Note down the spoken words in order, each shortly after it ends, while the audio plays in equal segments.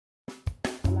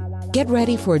Get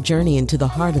ready for a journey into the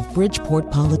heart of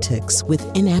Bridgeport politics with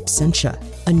In Absentia,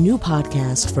 a new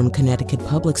podcast from Connecticut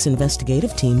Public's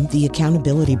investigative team, The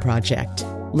Accountability Project.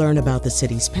 Learn about the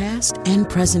city's past and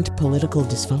present political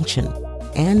dysfunction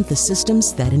and the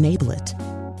systems that enable it.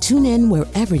 Tune in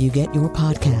wherever you get your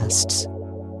podcasts.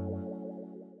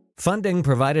 Funding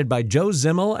provided by Joe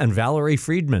Zimmel and Valerie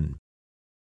Friedman.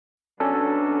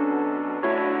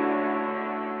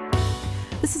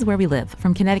 This is Where We Live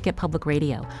from Connecticut Public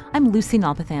Radio. I'm Lucy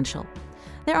Nalpathanchil.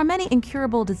 There are many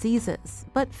incurable diseases,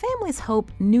 but families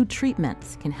hope new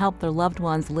treatments can help their loved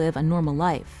ones live a normal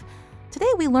life. Today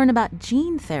we learn about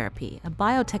gene therapy, a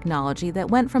biotechnology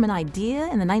that went from an idea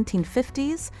in the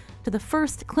 1950s to the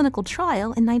first clinical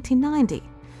trial in 1990.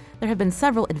 There have been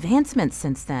several advancements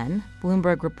since then.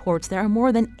 Bloomberg reports there are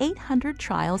more than 800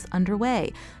 trials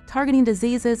underway, targeting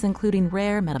diseases including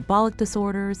rare metabolic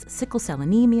disorders, sickle cell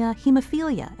anemia,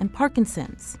 hemophilia, and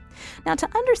Parkinson's. Now, to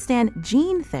understand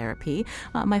gene therapy,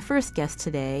 my first guest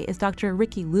today is Dr.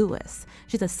 Ricki Lewis.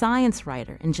 She's a science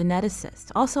writer and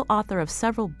geneticist, also author of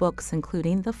several books,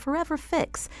 including The Forever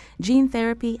Fix, Gene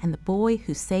Therapy, and The Boy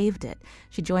Who Saved It.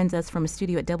 She joins us from a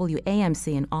studio at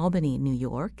WAMC in Albany, New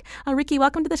York. Ricki,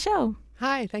 welcome to the show.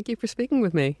 Hi, thank you for speaking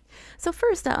with me. So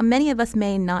first, many of us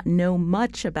may not know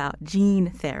much about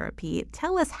gene therapy.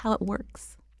 Tell us how it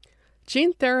works.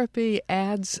 Gene therapy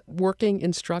adds working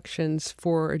instructions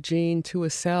for a gene to a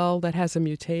cell that has a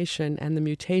mutation, and the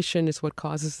mutation is what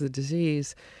causes the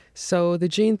disease. So the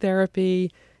gene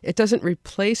therapy, it doesn't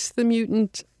replace the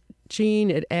mutant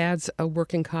gene, it adds a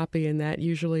working copy, and that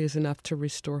usually is enough to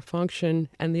restore function.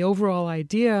 And the overall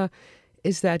idea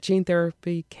is that gene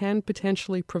therapy can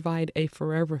potentially provide a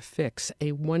forever fix,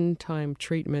 a one-time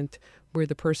treatment where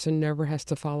the person never has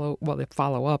to they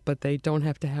follow up, but they don't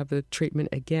have to have the treatment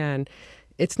again.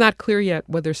 It's not clear yet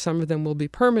whether some of them will be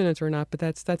permanent or not, but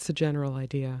that's the general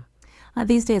idea.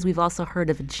 These days, we've also heard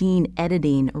of gene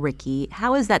editing, Ricki.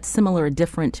 How is that similar or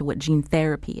different to what gene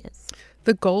therapy is?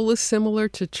 The goal is similar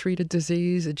to treat a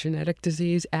disease, a genetic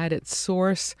disease, at its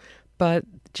source, but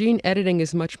gene editing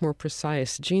is much more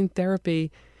precise. Gene therapy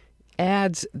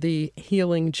adds the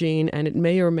healing gene, and it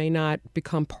may or may not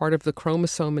become part of the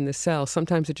chromosome in the cell.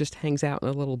 Sometimes it just hangs out in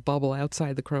a little bubble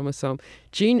outside the chromosome.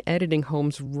 Gene editing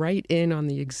homes right in on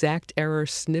the exact error,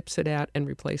 snips it out, and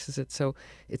replaces it. So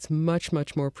it's much,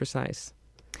 much more precise.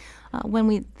 When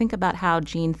we think about how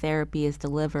gene therapy is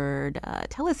delivered,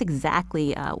 tell us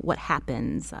exactly what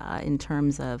happens in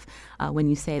terms of when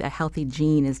you say a healthy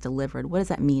gene is delivered. What does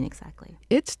that mean exactly?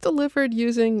 It's delivered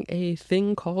using a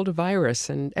thing called a virus,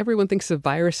 and everyone thinks of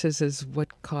viruses as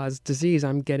what cause disease.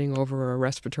 I'm getting over a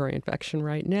respiratory infection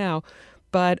right now.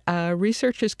 But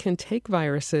researchers can take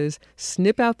viruses,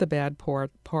 snip out the bad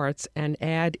parts, and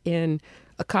add in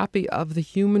a copy of the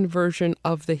human version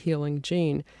of the healing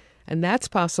gene. And that's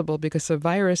possible because a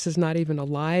virus is not even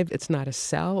alive. It's not a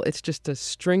cell. It's just a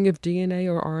string of DNA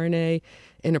or RNA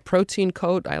in a protein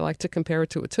coat. I like to compare it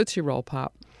to a Tootsie Roll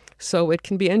Pop. So it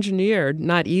can be engineered,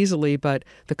 not easily, but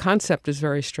the concept is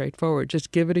very straightforward.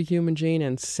 Just give it a human gene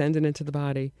and send it into the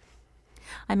body.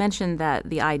 I mentioned that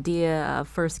the idea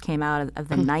first came out of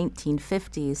the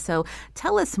 1950s. So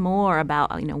tell us more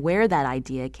about where that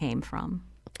idea came from.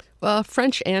 Well,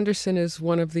 French Anderson is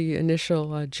one of the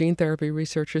initial gene therapy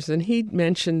researchers, and he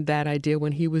mentioned that idea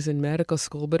when he was in medical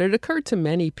school. But it occurred to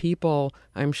many people,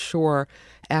 I'm sure,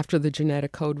 after the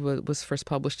genetic code was first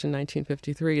published in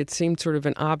 1953. It seemed sort of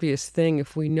an obvious thing.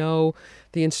 If we know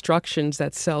the instructions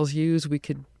that cells use, we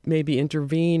could maybe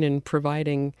intervene in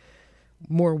providing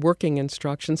more working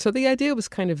instructions. So the idea was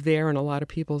kind of there in a lot of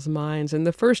people's minds. And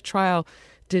the first trial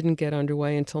didn't get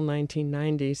underway until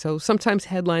 1990. So sometimes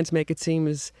headlines make it seem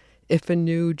as if a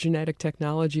new genetic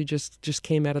technology just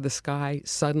came out of the sky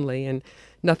suddenly, and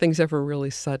nothing's ever really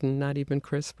sudden, not even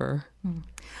CRISPR.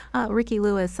 Ricki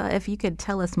Lewis, if you could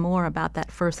tell us more about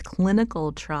that first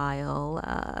clinical trial,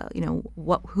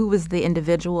 who was the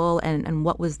individual and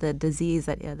what was the disease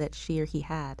that she or he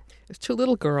had? There's two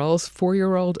little girls,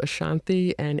 4-year-old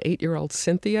Ashanti and 8-year-old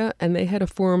Cynthia, and they had a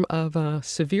form of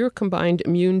severe combined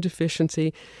immune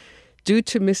deficiency due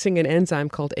to missing an enzyme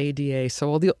called ADA.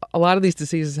 So a lot of these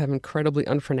diseases have incredibly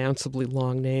unpronounceably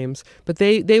long names, but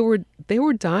they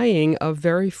were dying of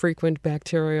very frequent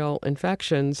bacterial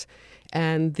infections,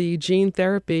 and the gene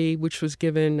therapy, which was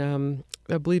given,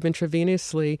 I believe,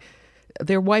 intravenously,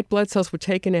 their white blood cells were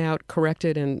taken out,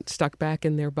 corrected, and stuck back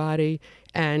in their body.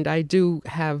 And I do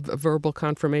have a verbal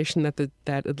confirmation that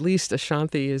at least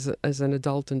Ashanti is an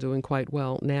adult and doing quite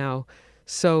well now.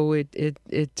 So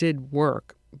it did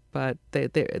work. But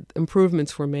the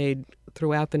improvements were made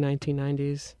throughout the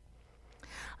 1990s.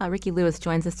 Ricky Lewis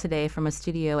joins us today from a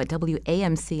studio at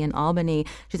WAMC in Albany.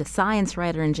 She's a science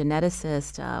writer and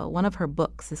geneticist. One of her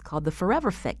books is called The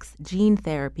Forever Fix, Gene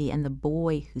Therapy and the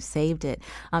Boy Who Saved It.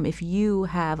 If you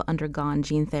have undergone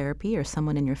gene therapy or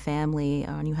someone in your family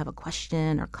and you have a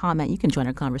question or comment, you can join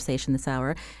our conversation this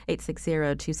hour,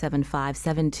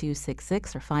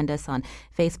 860-275-7266, or find us on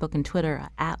Facebook and Twitter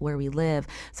at Where We Live.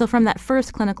 So from that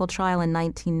first clinical trial in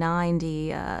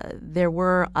 1990, there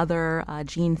were other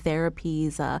gene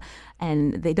therapies,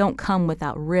 and they don't come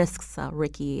without risks.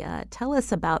 Ricky, tell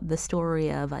us about the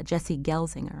story of Jesse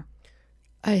Gelsinger.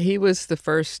 He was the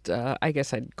first, I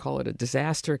guess I'd call it a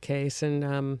disaster case.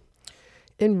 And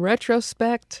in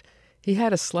retrospect, he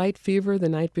had a slight fever the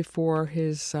night before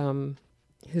his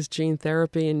gene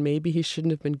therapy, and maybe he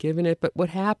shouldn't have been given it. But what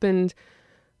happened,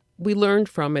 we learned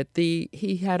from it.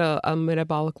 He had a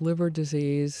metabolic liver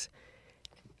disease,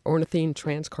 ornithine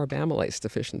transcarbamylase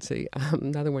deficiency,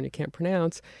 another one you can't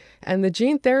pronounce. And the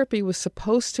gene therapy was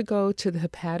supposed to go to the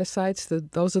hepatocytes.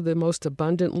 Those are the most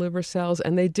abundant liver cells.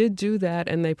 And they did do that,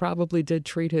 and they probably did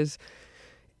treat his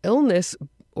illness,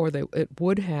 or it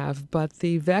would have. But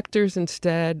the vectors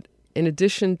instead, in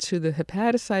addition to the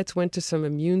hepatocytes, went to some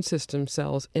immune system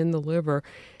cells in the liver.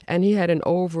 And he had an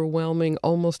overwhelming,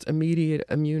 almost immediate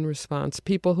immune response.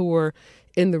 People who were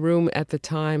in the room at the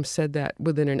time said that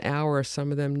within an hour,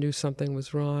 some of them knew something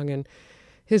was wrong. And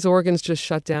his organs just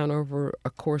shut down over a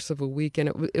course of a week.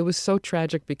 And it was so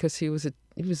tragic because he was a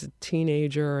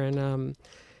teenager, and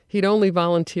he'd only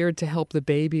volunteered to help the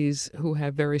babies who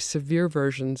have very severe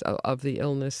versions of the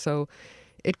illness. So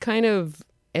it kind of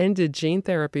ended gene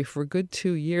therapy for a good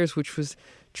 2 years, which was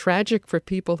tragic for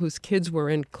people whose kids were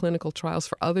in clinical trials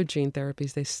for other gene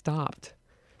therapies. They stopped.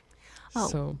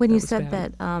 So when you said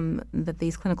that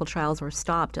these clinical trials were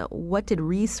stopped, what did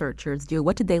researchers do?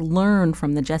 What did they learn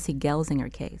from the Jesse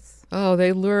Gelsinger case? Oh,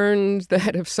 they learned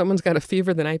that if someone's got a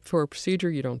fever the night before a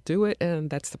procedure, you don't do it, and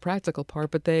that's the practical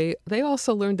part. But they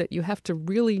also learned that you have to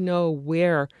really know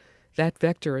where that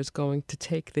vector is going to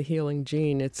take the healing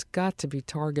gene. It's got to be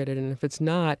targeted, and if it's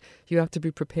not, you have to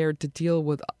be prepared to deal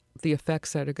with the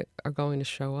effects that are going to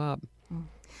show up.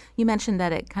 You mentioned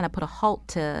that it kind of did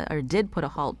put a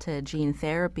halt to gene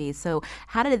therapy. So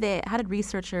how did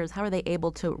researchers, how were they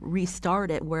able to restart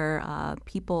it where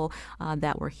people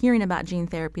that were hearing about gene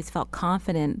therapies felt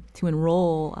confident to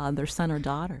enroll their son or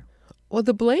daughter? Well,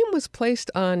 the blame was placed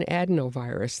on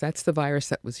adenovirus. That's the virus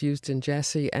that was used in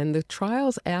Jesse. And the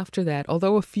trials after that,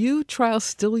 although a few trials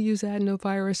still use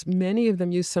adenovirus, many of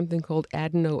them use something called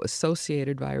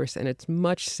adeno-associated virus, and it's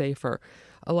much safer.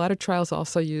 A lot of trials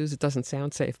also use, it doesn't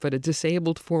sound safe, but a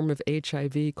disabled form of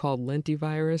HIV called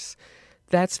lentivirus.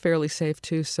 That's fairly safe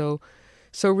too. So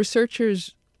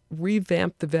researchers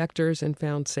revamped the vectors and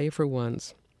found safer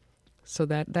ones. So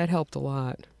that helped a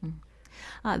lot.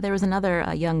 There was another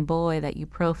young boy that you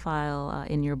profile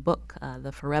in your book,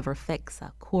 The Forever Fix,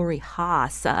 Corey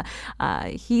Haas.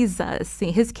 His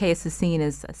case is seen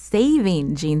as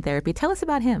saving gene therapy. Tell us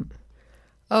about him.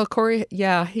 Oh, Corey,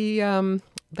 yeah,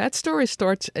 that story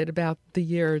starts at about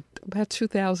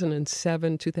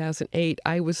 2007, 2008.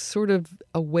 I was sort of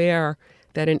aware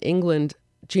that in England,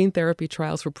 gene therapy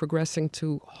trials were progressing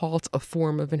to halt a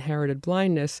form of inherited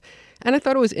blindness. And I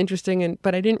thought it was interesting,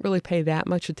 but I didn't really pay that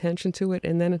much attention to it.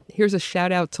 And then here's a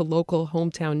shout out to local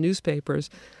hometown newspapers.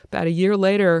 About a year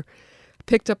later, I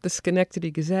picked up the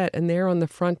Schenectady Gazette, and there on the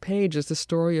front page is the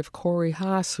story of Corey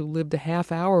Haas, who lived a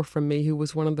half hour from me, who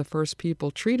was one of the first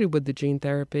people treated with the gene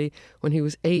therapy when he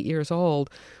was 8 years old.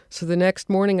 So the next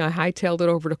morning, I hightailed it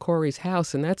over to Corey's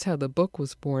house, and that's how the book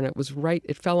was born.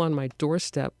 It fell on my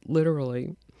doorstep,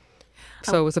 literally.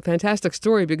 So it was a fantastic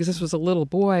story because this was a little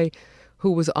boy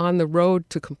who was on the road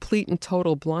to complete and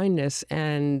total blindness,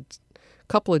 and a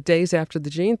couple of days after the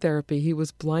gene therapy, he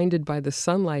was blinded by the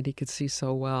sunlight he could see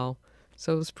so well.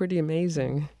 So it was pretty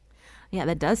amazing. Yeah,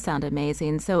 that does sound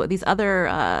amazing. So these other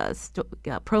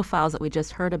profiles that we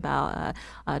just heard about,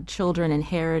 children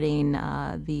inheriting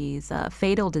these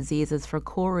fatal diseases, for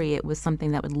Corey, it was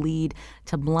something that would lead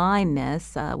to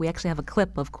blindness. We actually have a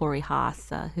clip of Corey Haas,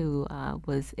 who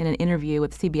was in an interview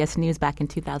with CBS News back in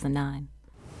 2009.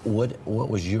 What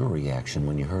was your reaction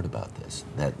when you heard about this?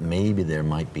 That maybe there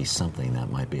might be something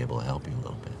that might be able to help you a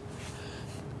little bit?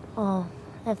 Well,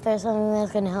 if there's something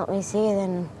that's going to help me see,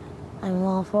 then I'm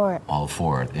all for it. All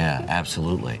for it, yeah,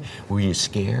 absolutely. Were you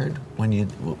scared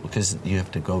because you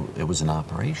have to go, it was an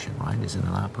operation, right? Is it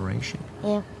an operation?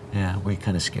 Yeah. Yeah, were you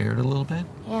kind of scared a little bit?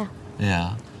 Yeah.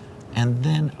 Yeah. And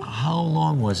then how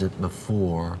long was it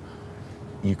before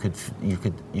you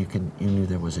knew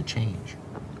there was a change?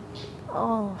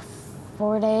 Oh,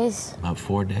 4 days. About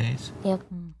 4 days? Yep.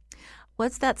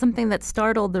 Was that something that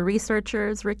startled the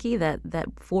researchers, Ricky, that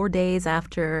 4 days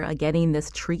after getting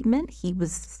this treatment, he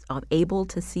was able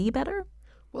to see better?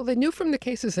 Well, they knew from the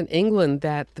cases in England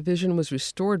that the vision was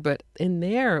restored, but in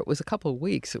there it was a couple of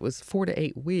weeks. It was 4 to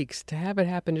 8 weeks. To have it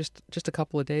happen just a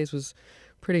couple of days was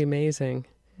pretty amazing.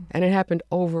 And it happened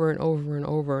over and over and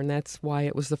over, and that's why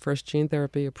it was the first gene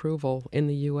therapy approval in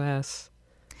the U.S.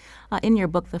 In your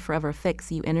book, The Forever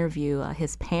Fix, you interview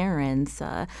his parents.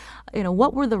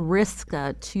 What were the risks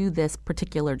to this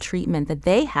particular treatment that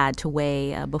they had to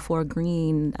weigh before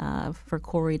agreeing for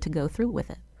Corey to go through with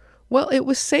it? Well, it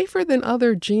was safer than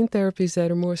other gene therapies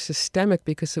that are more systemic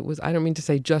because it was, I don't mean to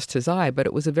say just his eye, but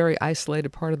it was a very isolated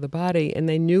part of the body, and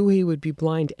they knew he would be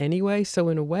blind anyway. So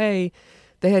in a way,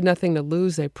 they had nothing to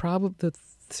lose. The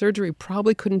surgery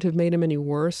probably couldn't have made him any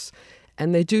worse.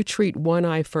 And they do treat one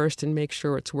eye first and make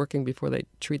sure it's working before they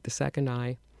treat the second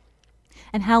eye.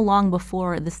 And how long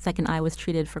before the second eye was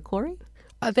treated for Corey?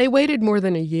 They waited more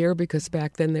than a year because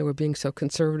back then they were being so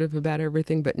conservative about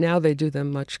everything, but now they do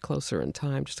them much closer in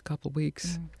time, just a couple of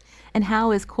weeks. And how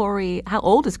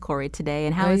old is Corey today,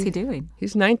 and how is he doing?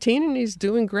 He's 19 and he's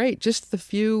doing great. Just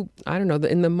in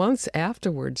the months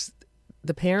afterwards,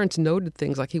 the parents noted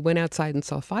things like he went outside and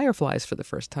saw fireflies for the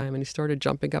first time, and he started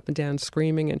jumping up and down,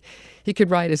 screaming, and he could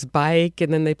ride his bike.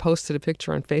 And then they posted a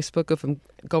picture on Facebook of him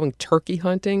going turkey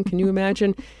hunting. Can you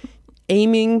imagine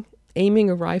aiming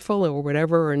a rifle or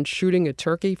whatever and shooting a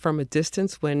turkey from a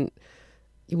distance when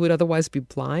you would otherwise be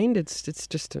blind? It's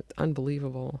just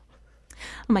unbelievable.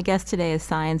 My guest today is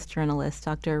science journalist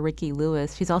Dr. Ricky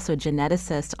Lewis. She's also a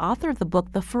geneticist, author of the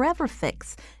book The Forever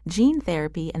Fix, Gene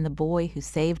Therapy and the Boy Who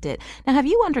Saved It. Now, have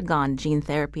you undergone gene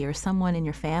therapy or someone in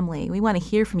your family? We want to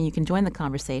hear from you. You can join the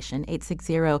conversation,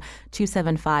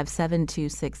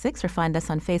 860-275-7266, or find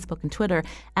us on Facebook and Twitter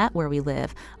at Where We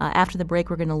Live. After the break,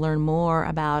 we're going to learn more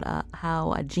about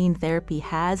how gene therapy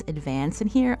has advanced and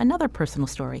hear another personal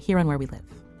story here on Where We Live.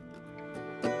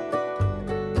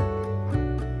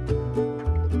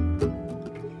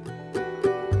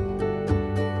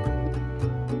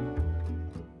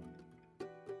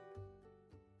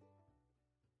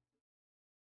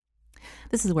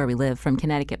 This is Where We Live from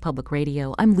Connecticut Public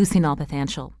Radio. I'm Lucy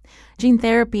Nalpathanchel. Gene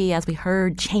therapy, as we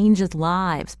heard, changes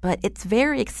lives, but it's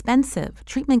very expensive.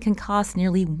 Treatment can cost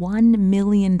nearly $1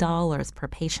 million per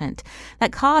patient.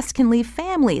 That cost can leave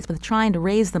families with trying to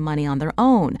raise the money on their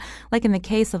own. Like in the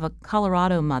case of a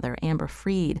Colorado mother, Amber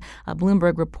Freed.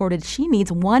 Bloomberg reported she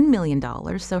needs $1 million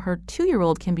so her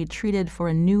 2-year-old can be treated for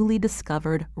a newly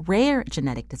discovered rare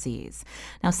genetic disease.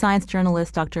 Now, science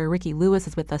journalist Dr. Ricky Lewis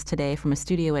is with us today from a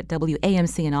studio at WAMC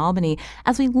in Albany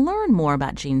as we learn more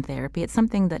about gene therapy. It's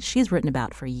something that she's written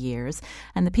about for years,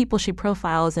 and the people she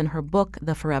profiles in her book,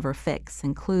 The Forever Fix,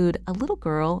 include a little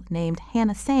girl named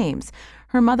Hannah Sames.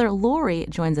 Her mother, Lori,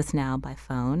 joins us now by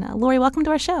phone. Lori, welcome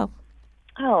to our show.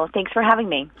 Oh, thanks for having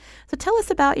me. So tell us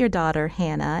about your daughter,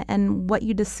 Hannah, and what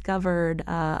you discovered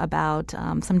about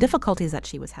some difficulties that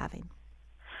she was having.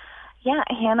 Yeah,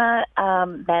 Hannah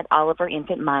met all of her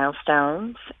infant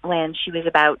milestones when she was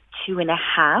about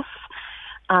 2.5.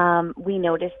 We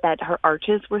noticed that her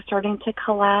arches were starting to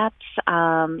collapse.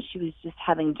 She was just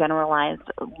having generalized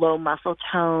low muscle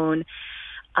tone.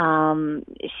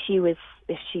 If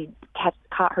she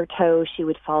caught her toe, she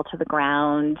would fall to the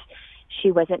ground. She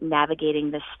wasn't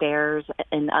navigating the stairs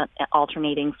in an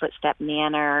alternating footstep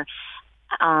manner.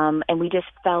 And we just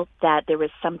felt that there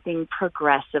was something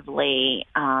progressively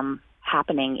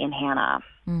happening in Hannah.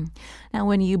 Now,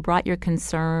 when you brought your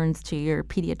concerns to your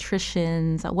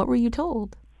pediatricians, what were you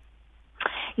told?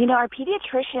 You know, our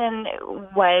pediatrician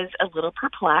was a little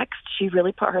perplexed. She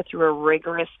really put her through a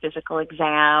rigorous physical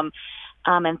exam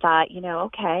and thought,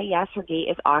 okay, yes, her gait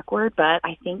is awkward, but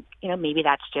I think, maybe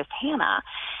that's just Hannah.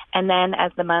 And then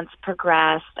as the months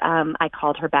progressed, I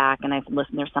called her back and I said,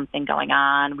 listen, there's something going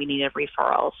on. We need a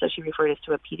referral. So she referred us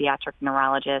to a pediatric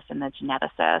neurologist and a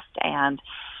geneticist. And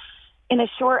in a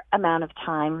short amount of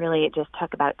time, really, it just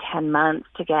took about 10 months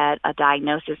to get a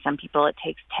diagnosis. Some people, it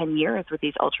takes 10 years with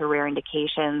these ultra-rare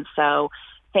indications. So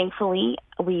thankfully,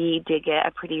 we did get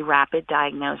a pretty rapid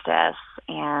diagnosis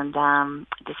and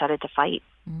decided to fight.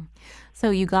 So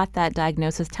you got that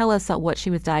diagnosis. Tell us what she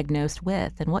was diagnosed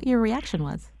with and what your reaction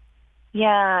was.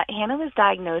 Yeah, Hannah was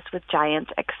diagnosed with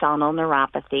giant axonal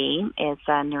neuropathy. It's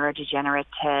a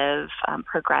neurodegenerative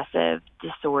progressive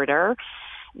disorder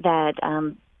that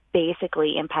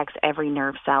basically impacts every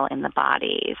nerve cell in the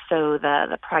body. So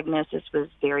the prognosis was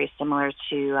very similar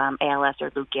to ALS or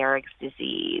Lou Gehrig's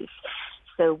disease.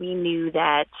 So we knew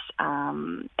that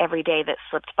every day that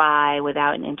slipped by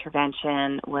without an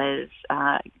intervention was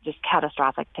just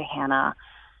catastrophic to Hannah.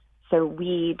 So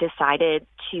we decided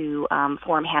to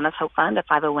form Hannah's Hope Fund, a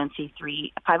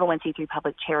 501c3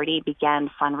 public charity,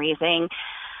 began fundraising.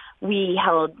 We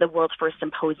held the world's first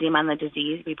symposium on the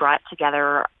disease. We brought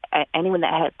together anyone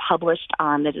that had published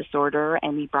on the disorder,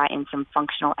 and we brought in some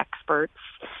functional experts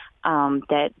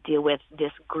that deal with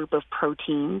this group of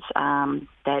proteins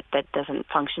that doesn't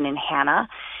function in Hannah.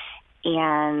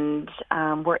 And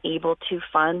we're able to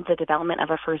fund the development of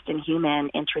a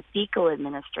first-in-human intrathecal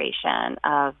administration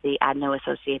of the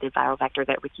adeno-associated viral vector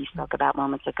that Ricky spoke about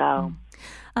moments ago.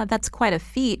 That's quite a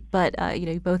feat, but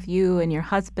both you and your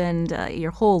husband,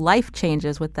 your whole life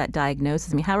changes with that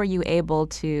diagnosis. I mean, how are you able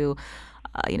to,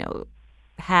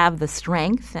 have the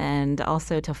strength and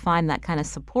also to find that kind of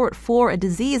support for a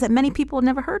disease that many people have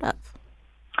never heard of?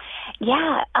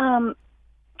 Yeah.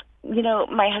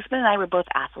 My husband and I were both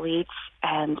athletes,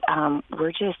 and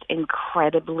we're just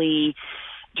incredibly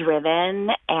driven,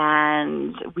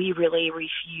 and we really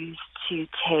refuse to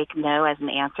take no as an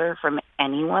answer from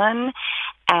anyone.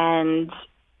 And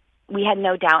we had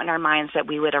no doubt in our minds that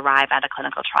we would arrive at a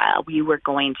clinical trial. We were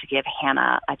going to give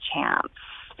Hannah a chance.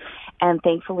 And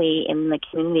thankfully, in the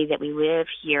community that we live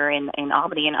here in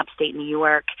Albany, in upstate New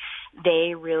York,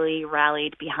 they really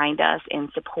rallied behind us in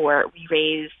support. We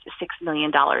raised $6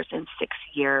 million in 6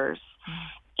 years.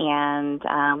 And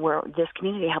this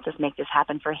community helped us make this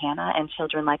happen for Hannah and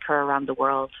children like her around the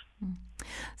world.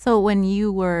 So when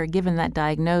you were given that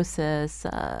diagnosis,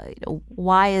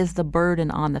 why is the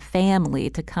burden on the family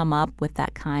to come up with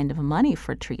that kind of money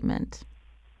for treatment?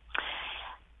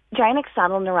 Giant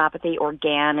axonal neuropathy, or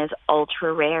GAN, is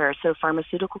ultra rare, so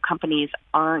pharmaceutical companies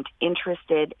aren't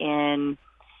interested in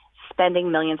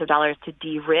spending millions of dollars to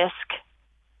de-risk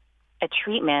a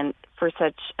treatment for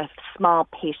such a small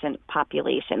patient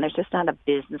population. There's just not a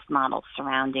business model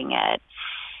surrounding it.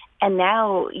 And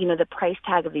now, the price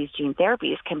tag of these gene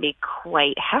therapies can be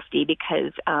quite hefty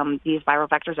because these viral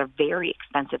vectors are very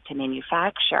expensive to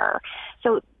manufacture.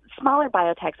 So smaller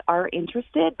biotechs are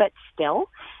interested, but still,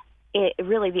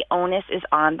 the onus is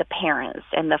on the parents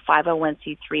and the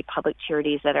 501c3 public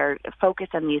charities that are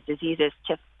focused on these diseases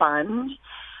to fund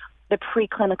the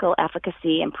preclinical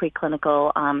efficacy and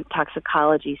preclinical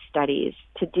toxicology studies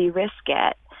to de-risk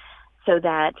it, so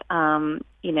that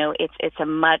it's a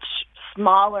much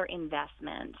smaller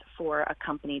investment for a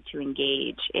company to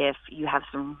engage if you have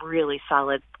some really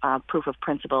solid proof of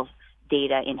principle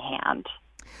data in hand.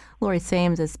 Lori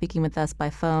Sames is speaking with us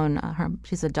by phone.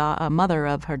 She's a mother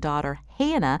of her daughter,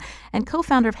 Hannah, and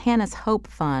co-founder of Hannah's Hope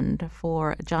Fund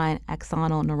for giant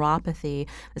axonal neuropathy.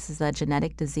 This is a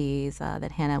genetic disease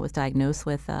that Hannah was diagnosed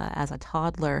with as a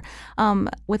toddler.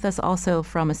 With us also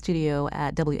from a studio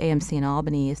at WAMC in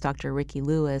Albany is Dr. Ricky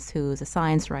Lewis, who's a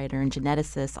science writer and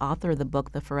geneticist, author of the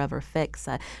book, The Forever Fix.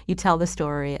 You tell the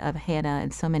story of Hannah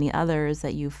and so many others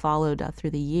that you followed through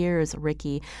the years,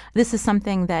 Ricky. This is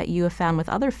something that you have found with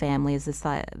other families, is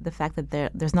the fact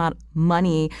that there's not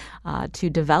money to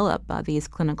develop these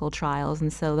clinical trials,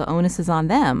 and so the onus is on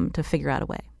them to figure out a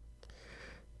way.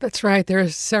 That's right. There are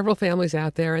several families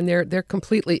out there, and they're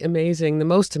completely amazing. The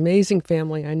most amazing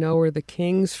family I know are the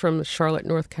Kings from Charlotte,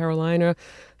 North Carolina.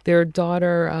 Their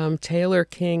daughter, Taylor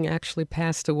King, actually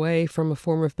passed away from a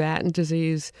form of Batten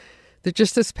disease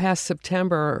just this past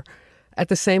September, at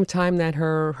the same time that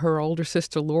her older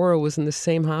sister Laura was in the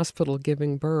same hospital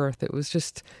giving birth. It was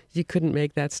just, you couldn't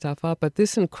make that stuff up. But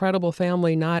this incredible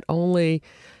family not only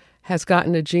has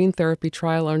gotten a gene therapy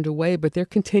trial underway, but they're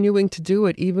continuing to do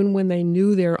it even when they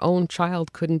knew their own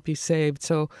child couldn't be saved.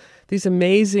 So these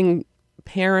amazing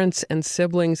parents and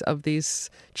siblings of these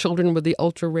children with the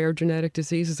ultra-rare genetic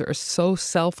diseases are so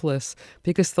selfless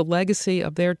because the legacy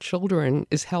of their children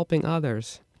is helping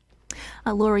others.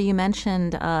 Laura, you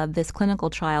mentioned this clinical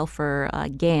trial for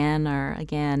GAN, or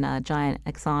again, giant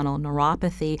axonal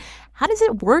neuropathy. How does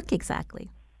it work exactly?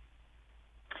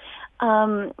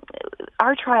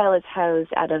 Our trial is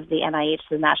housed out of the NIH,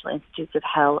 the National Institutes of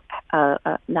Health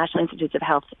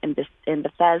in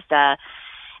Bethesda.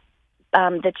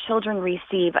 The children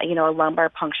receive, a lumbar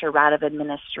puncture route of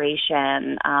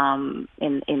administration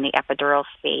in the epidural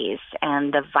space,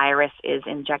 and the virus is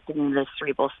injected into the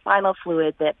cerebral spinal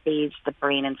fluid that bathes the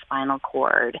brain and spinal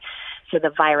cord. So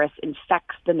the virus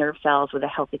infects the nerve cells with a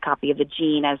healthy copy of the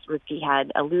gene, as Ricky had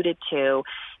alluded to,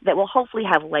 that will hopefully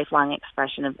have lifelong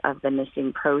expression of the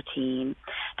missing protein.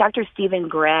 Dr. Stephen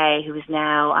Gray, who is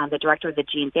now the director of the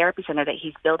Gene Therapy Center that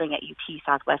he's building at UT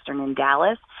Southwestern in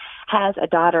Dallas, has a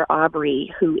daughter,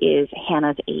 Aubrey, who is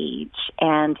Hannah's age.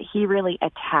 And he really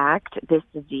attacked this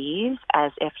disease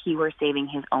as if he were saving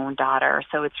his own daughter.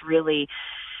 So it's really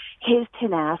his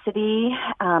tenacity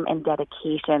and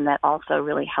dedication that also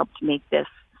really helped make this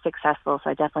successful. So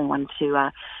I definitely wanted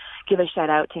to give a shout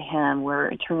out to him. We're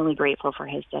eternally grateful for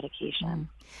his dedication.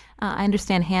 I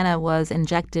understand Hannah was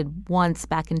injected once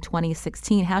back in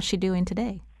 2016. How's she doing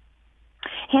today?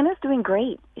 Hannah's doing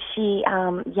great.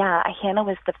 Hannah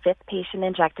was the 5th patient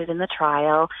injected in the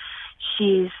trial.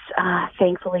 She's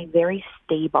thankfully very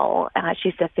stable.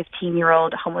 She's a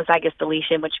 15-year-old homozygous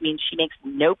deletion, which means she makes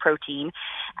no protein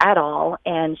at all,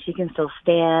 and she can still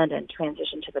stand and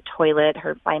transition to the toilet.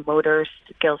 Her fine motor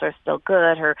skills are still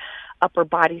good. Her upper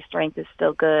body strength is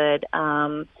still good.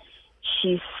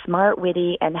 She's smart,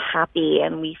 witty, and happy,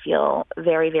 and we feel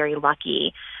very, very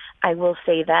lucky. I will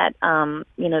say that,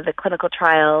 the clinical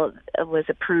trial was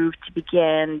approved to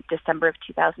begin December of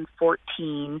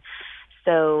 2014.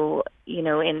 So,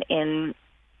 in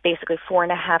basically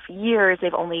 4.5 years,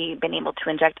 they've only been able to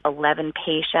inject 11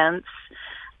 patients.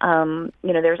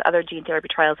 There's other gene therapy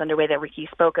trials underway that Ricky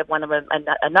spoke of. One of them,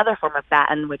 another form of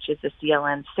Batten, which is the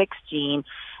CLN6 gene.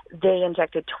 They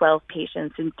injected 12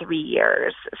 patients in 3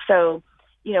 years. So,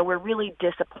 we're really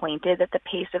disappointed that the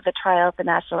pace of the trial at the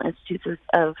National Institutes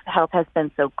of Health has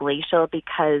been so glacial,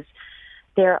 because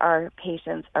there are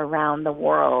patients around the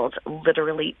world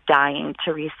literally dying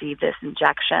to receive this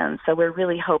injection. So we're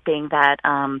really hoping that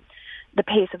the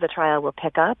pace of the trial will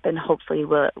pick up and hopefully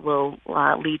will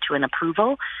lead to an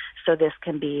approval, so this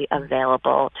can be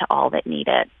available to all that need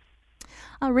it.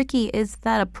 Ricky, is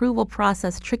that approval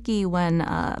process tricky when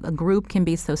a group can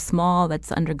be so small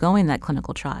that's undergoing that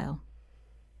clinical trial?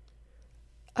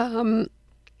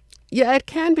 It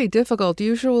can be difficult.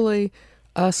 Usually,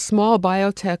 a small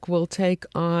biotech will take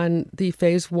on the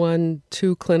phase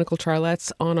 1/2 clinical trial.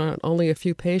 That's on only a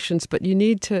few patients, but you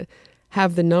need to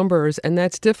have the numbers, and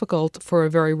that's difficult for a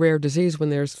very rare disease when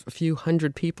there's a few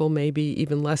hundred people, maybe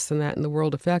even less than that in the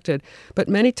world affected. But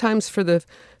many times for the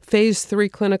phase 3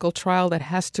 clinical trial that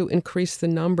has to increase the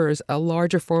numbers, a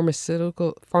larger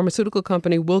pharmaceutical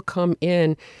company will come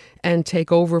in and take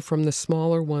over from the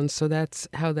smaller ones. So that's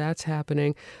how that's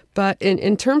happening. But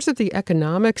in terms of the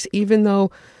economics, even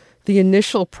though the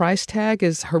initial price tag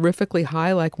is horrifically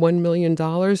high, like $1 million,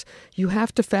 you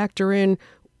have to factor in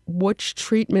which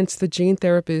treatments the gene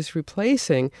therapy is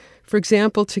replacing. For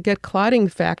example, to get clotting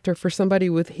factor for somebody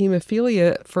with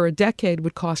hemophilia for a decade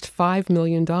would cost $5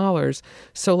 million.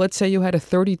 So let's say you had a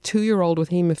 32-year-old with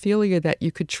hemophilia that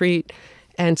you could treat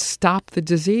and stop the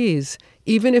disease.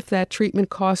 Even if that treatment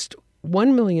cost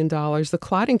 $1 million, the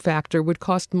clotting factor would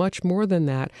cost much more than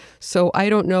that. So I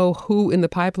don't know who in the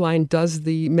pipeline does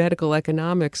the medical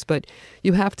economics, but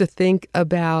you have to think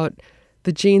about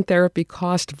the gene therapy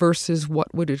cost versus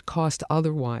what would it cost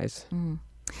otherwise.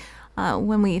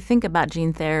 When we think about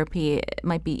gene therapy, it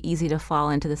might be easy to fall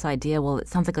into this idea, well, it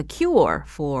sounds like a cure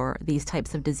for these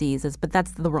types of diseases, but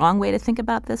that's the wrong way to think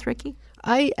about this, Ricky?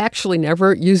 I actually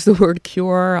never use the word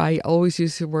cure. I always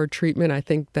use the word treatment. I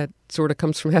think that sort of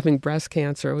comes from having breast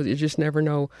cancer. You just never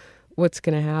know what's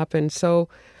going to happen. So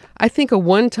I think a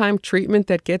one-time treatment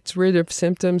that gets rid of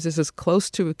symptoms is as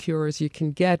close to a cure as you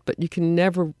can get, but you can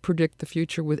never predict the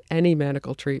future with any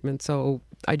medical treatment. So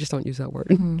I just don't use that word.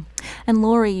 Mm-hmm. And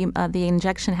Lori, the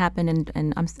injection happened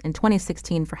in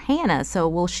 2016 for Hannah. So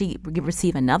will she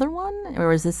receive another one,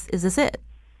 or is this it?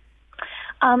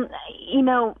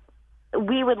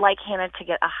 We would like Hannah to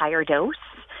get a higher dose.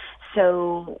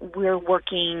 So we're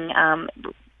working,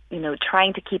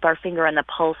 trying to keep our finger on the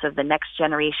pulse of the next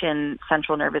generation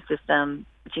central nervous system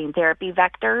gene therapy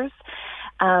vectors.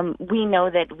 We know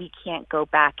that we can't go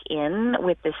back in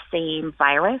with the same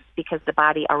virus because the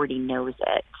body already knows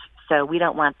it. So we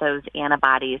don't want those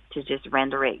antibodies to just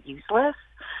render it useless.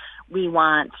 We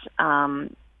want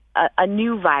a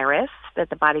new virus that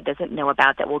the body doesn't know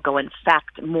about that will go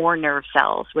infect more nerve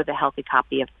cells with a healthy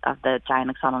copy of the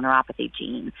giant axonal neuropathy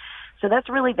gene. So that's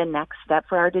really the next step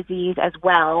for our disease as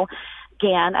well.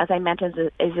 GAN, as I mentioned,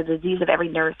 is a disease of every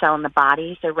nerve cell in the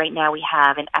body. So right now we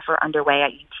have an effort underway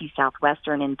at UT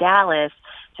Southwestern in Dallas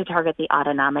to target the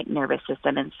autonomic nervous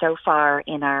system. And so far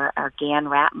in our GAN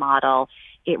rat model,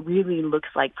 it really looks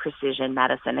like precision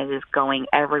medicine. It is going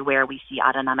everywhere we see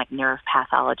autonomic nerve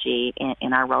pathology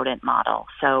in our rodent model.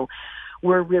 So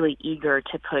we're really eager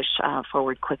to push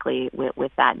forward quickly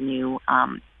with that new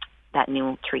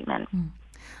treatment.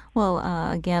 Well,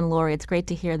 again, Lori, it's great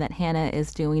to hear that Hannah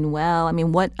is doing well. I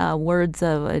mean, what words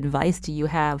of advice do you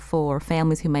have for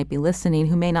families who might be listening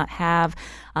who may not have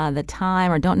the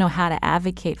time or don't know how to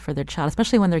advocate for their child,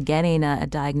 especially when they're getting a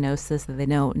diagnosis that they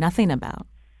know nothing about?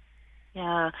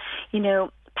 Yeah,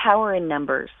 power in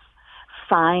numbers.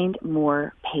 Find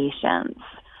more patients.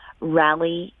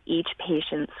 Rally each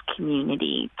patient's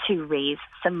community to raise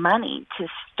some money to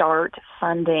start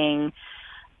funding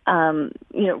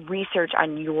research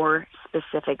on your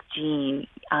specific gene.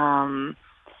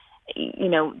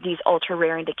 These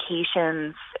ultra-rare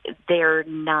indications, they're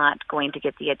not going to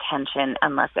get the attention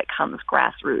unless it comes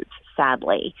grassroots,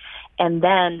 sadly. And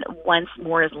then once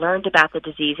more is learned about the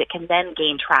disease, it can then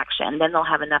gain traction. Then they'll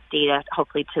have enough data,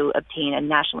 hopefully, to obtain a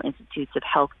National Institutes of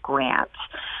Health grant.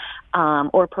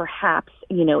 Or perhaps,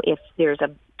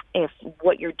 if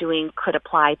what you're doing could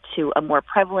apply to a more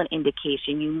prevalent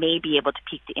indication, you may be able to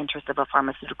pique the interest of a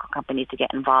pharmaceutical company to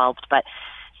get involved. But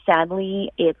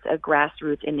sadly, it's a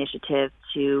grassroots initiative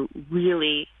to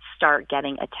really start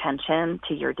getting attention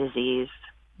to your disease.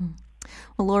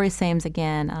 Well, Lori Sames,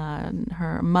 again,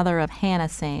 her mother of Hannah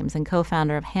Sames and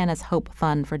co-founder of Hannah's Hope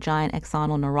Fund for Giant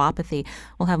Axonal Neuropathy.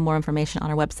 We'll have more information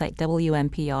on our website,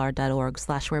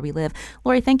 wnpr.org/where we live.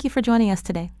 Lori, thank you for joining us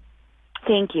today.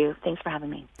 Thank you. Thanks for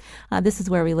having me. This is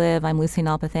Where We Live. I'm Lucy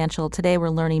Nalpathanchel. Today we're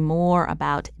learning more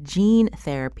about gene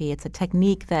therapy. It's a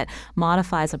technique that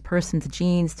modifies a person's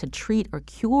genes to treat or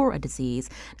cure a disease.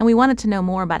 And we wanted to know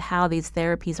more about how these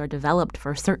therapies are developed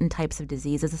for certain types of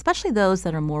diseases, especially those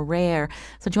that are more rare.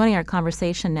 So joining our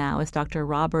conversation now is Dr.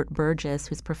 Robert Burgess,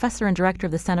 who's professor and director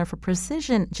of the Center for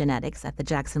Precision Genetics at the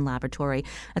Jackson Laboratory.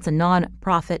 That's a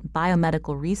nonprofit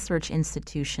biomedical research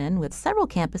institution with several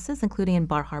campuses, including in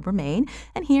Bar Harbor, Maine,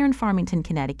 and here in Farmington,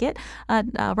 Connecticut.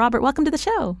 Robert, welcome to the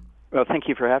show. Well, thank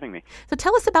you for having me. So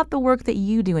tell us about the work that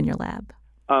you do in your lab.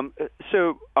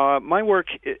 My work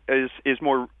is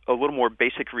a little more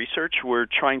basic research. We're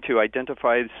trying to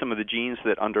identify some of the genes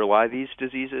that underlie these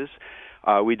diseases.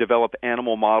 We develop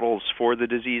animal models for the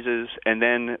diseases, and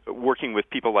then working with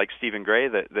people like Stephen Gray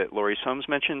that Lori Sames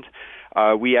mentioned,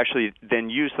 we actually then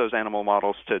use those animal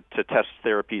models to test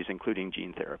therapies, including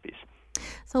gene therapies.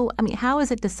 So, how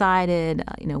is it decided,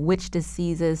 which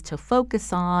diseases to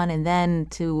focus on and then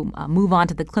to move on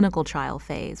to the clinical trial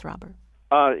phase, Robert?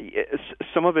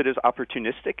 Some of it is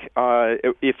opportunistic.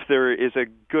 If there is a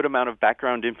good amount of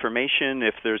background information,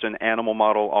 if there's an animal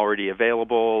model already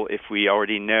available, if we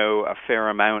already know a fair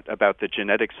amount about the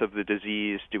genetics of the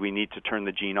disease, do we need to turn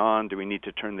the gene on? Do we need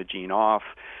to turn the gene off?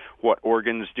 What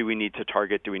organs do we need to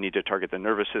target? Do we need to target the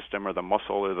nervous system or the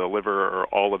muscle or the liver or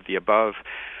all of the above?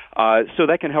 So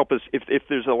that can help us if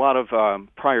there's a lot of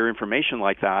prior information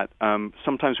like that.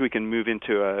 Sometimes we can move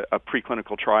into a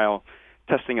preclinical trial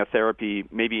testing a therapy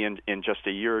maybe in just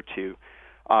a year or two.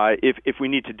 If we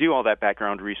need to do all that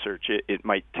background research, it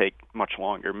might take much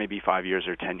longer, maybe 5 years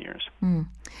or 10 years.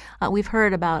 We've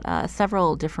heard about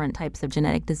several different types of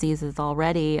genetic diseases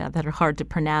already that are hard to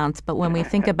pronounce. But when we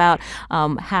think about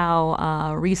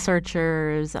how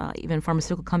researchers, even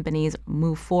pharmaceutical companies,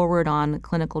 move forward on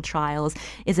clinical trials,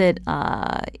 is it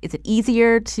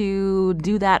easier to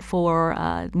do that for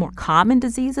more common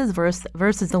diseases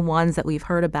versus the ones that we've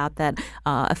heard about that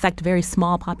affect very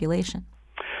small population?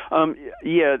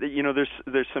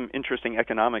 There's some interesting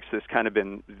economics that's kind of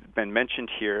been mentioned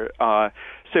here.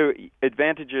 So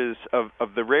advantages of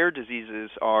the rare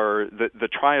diseases are the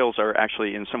trials are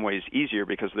actually in some ways easier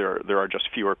because there are just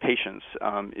fewer patients.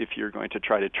 If you're going to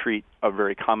try to treat a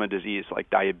very common disease like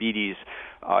diabetes,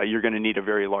 you're going to need a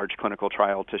very large clinical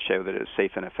trial to show that it's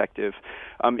safe and effective.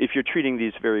 If you're treating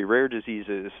these very rare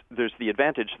diseases, there's the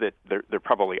advantage that there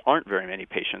probably aren't very many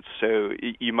patients. So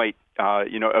you might,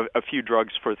 a few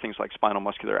drugs for things like spinal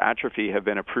muscular atrophy have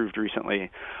been approved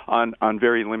recently on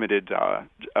very limited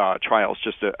trials,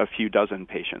 just a few dozen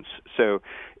patients. So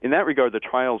in that regard, the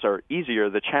trials are easier.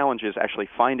 The challenge is actually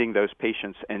finding those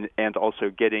patients and also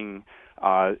getting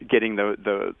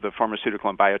the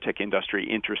pharmaceutical and biotech industry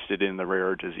interested in the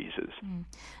rarer diseases.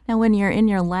 Now, when you're in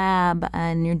your lab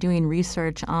and you're doing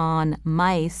research on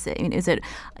mice,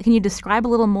 can you describe a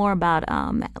little more about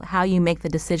how you make the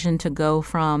decision to go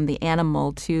from the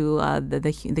animal to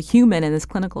the human in this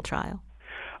clinical trial?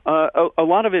 A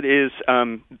lot of it is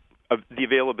of the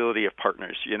availability of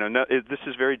partners. This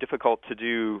is very difficult to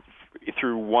do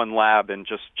through one lab and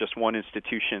just one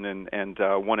institution and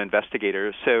one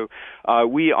investigator. So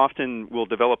we often will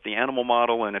develop the animal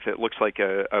model, and if it looks like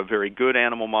a very good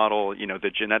animal model,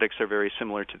 the genetics are very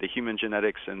similar to the human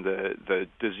genetics, and the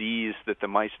disease that the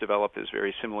mice develop is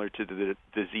very similar to the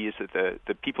disease that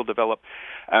the people develop,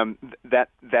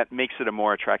 that makes it a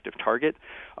more attractive target.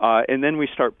 And then we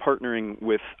start partnering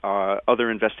with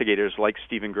other investigators like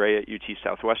Stephen Gray at UT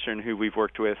Southwestern, who we've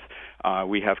worked with.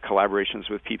 We have collaborations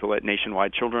with people at at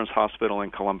Nationwide Children's Hospital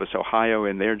in Columbus, Ohio,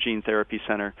 in their gene therapy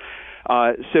center.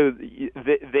 So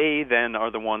they then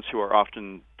are the ones who are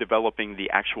often developing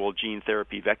the actual gene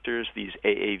therapy vectors, these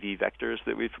AAV vectors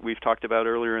that we've talked about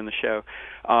earlier in the show,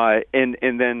 and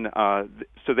then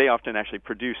so they often actually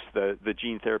produce the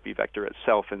gene therapy vector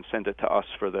itself and send it to us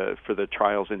for the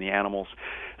trials in the animals.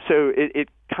 So it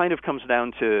kind of comes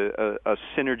down to a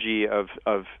synergy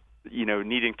of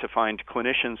needing to find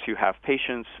clinicians who have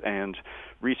patients and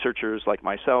researchers like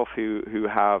myself who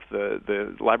have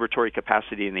the laboratory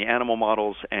capacity in the animal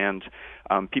models, and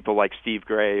people like Steve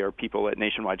Gray or people at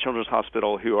Nationwide Children's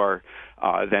Hospital who are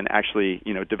then actually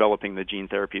developing the gene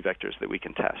therapy vectors that we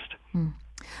can test.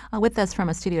 With us from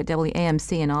a studio at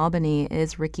WAMC in Albany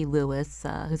is Ricky Lewis,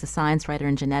 who's a science writer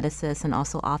and geneticist and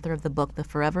also author of the book The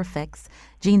Forever Fix,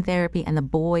 Gene Therapy and the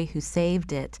Boy Who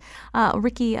Saved It.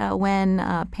 Ricky, when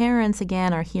parents,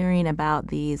 again, are hearing about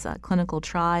these clinical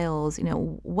trials,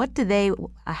 what do they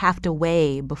have to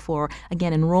weigh before,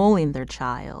 again, enrolling their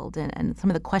child? And some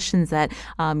of the questions that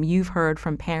you've heard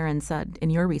from parents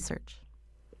in your research?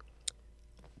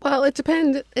 Well, it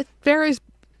depends. It varies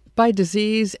by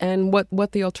disease and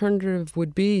what the alternative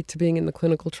would be to being in the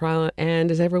clinical trial. And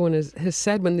as everyone has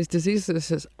said, when these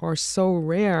diseases are so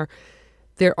rare,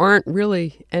 there aren't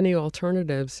really any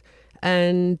alternatives.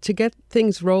 And to get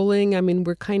things rolling, I mean,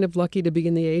 we're kind of lucky to be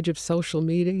in the age of social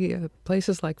media.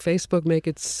 Places like Facebook make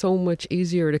it so much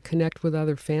easier to connect with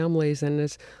other families. And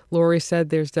as Lori said,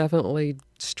 there's definitely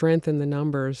strength in the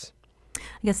numbers.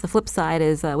 I guess the flip side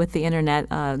is with the internet,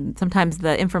 sometimes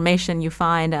the information you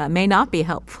find may not be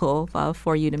helpful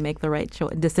for you to make the right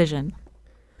decision.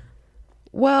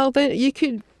 Well, then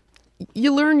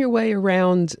you learn your way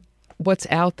around what's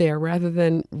out there rather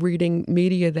than reading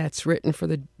media that's written for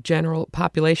the general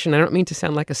population. I don't mean to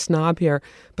sound like a snob here,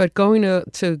 but going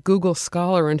to Google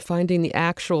Scholar and finding the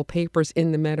actual papers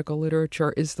in the medical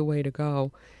literature is the way to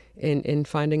go in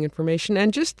finding information.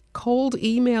 And just cold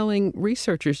emailing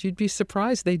researchers, you'd be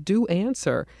surprised, they do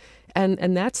answer.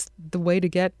 And that's the way to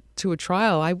get to a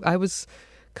trial. I was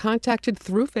contacted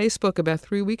through Facebook about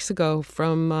 3 weeks ago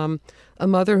from a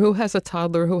mother who has a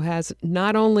toddler who has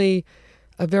not only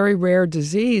a very rare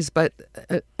disease, but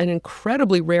an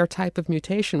incredibly rare type of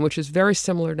mutation, which is very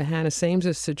similar to Hannah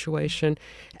Sames's situation.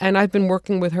 And I've been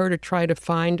working with her to try to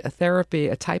find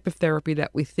a type of therapy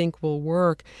that we think will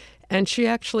work. And she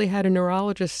actually had a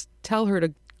neurologist tell her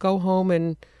to go home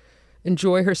and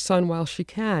enjoy her son while she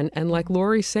can. And like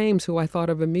Lori Sames, who I thought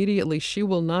of immediately, she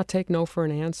will not take no for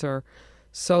an answer.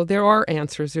 So there are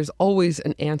answers. There's always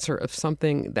an answer of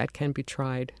something that can be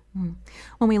tried.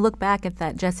 When we look back at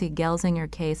that Jesse Gelsinger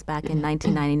case back in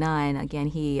 1999, again,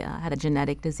 he had a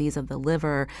genetic disease of the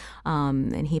liver,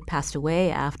 and he passed away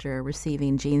after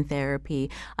receiving gene therapy.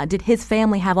 Did his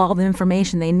family have all the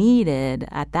information they needed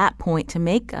at that point to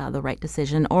make the right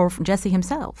decision, or Jesse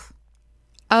himself?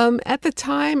 At the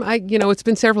time, it's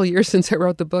been several years since I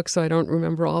wrote the book, so I don't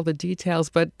remember all the details,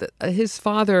 but his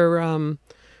father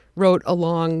wrote a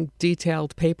long,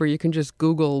 detailed paper. You can just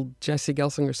Google Jesse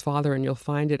Gelsinger's father and you'll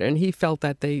find it. And he felt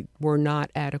that they were not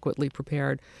adequately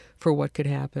prepared for what could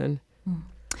happen.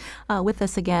 With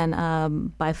us again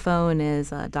by phone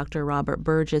is Dr. Robert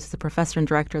Burgess, the professor and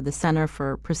director of the Center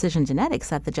for Precision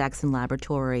Genetics at the Jackson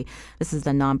Laboratory. This is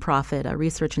a nonprofit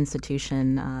research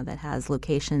institution that has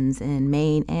locations in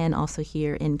Maine and also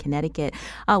here in Connecticut.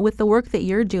 With the work that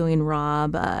you're doing,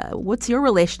 Rob, what's your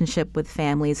relationship with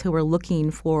families who are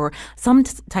looking for some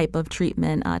type of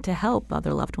treatment to help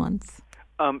their loved ones?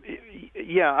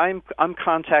 I'm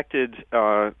contacted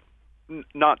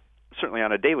not certainly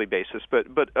on a daily basis, but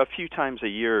a few times a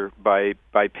year by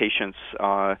patients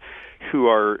who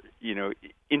are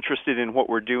interested in what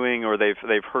we're doing, or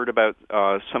they've heard about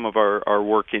some of our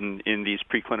work in these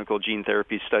preclinical gene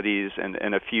therapy studies,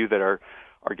 and a few that are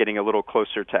getting a little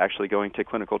closer to actually going to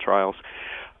clinical trials.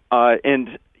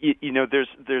 And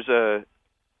there's a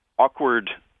awkward.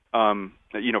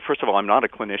 First of all, I'm not a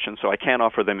clinician, so I can't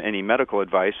offer them any medical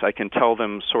advice. I can tell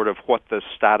them sort of what the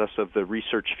status of the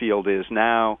research field is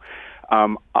now.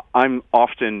 I'm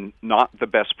often not the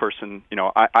best person.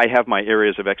 I have my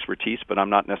areas of expertise, but I'm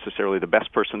not necessarily the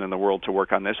best person in the world to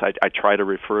work on this. I try to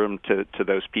refer them to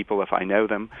those people if I know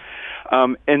them.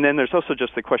 And then there's also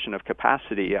just the question of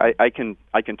capacity. I can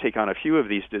take on a few of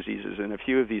these diseases and a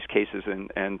few of these cases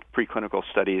and preclinical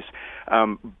studies,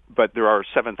 but there are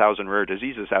 7,000 rare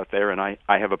diseases out there, and I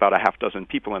have about a half dozen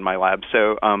people in my lab.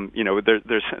 So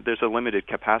there's a limited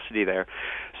capacity there.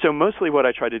 So mostly what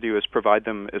I try to do is provide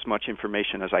them as much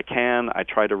information as I can. I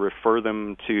try to refer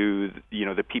them to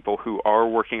the people who are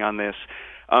working on this,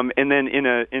 and then in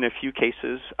a few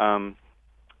cases,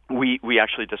 we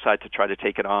actually decide to try to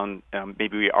take it on.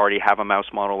 Maybe we already have a mouse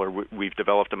model, or we've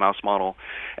developed a mouse model,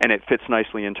 and it fits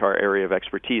nicely into our area of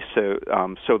expertise. So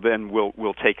then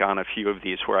we'll take on a few of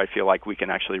these where I feel like we can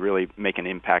actually really make an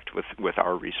impact with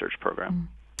our research program.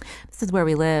 This is Where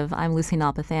We Live. I'm Lucy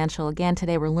Nalpathanchil. Again,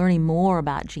 today we're learning more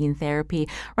about gene therapy.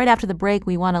 Right after the break,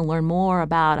 we want to learn more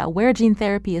about where gene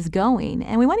therapy is going.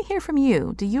 And we want to hear from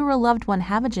you. Do you or a loved one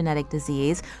have a genetic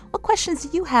disease? What questions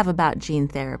do you have about gene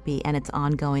therapy and its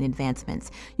ongoing advancements?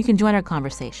 You can join our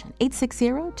conversation,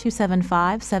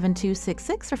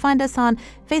 860-275-7266, or find us on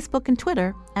Facebook and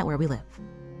Twitter at Where We Live.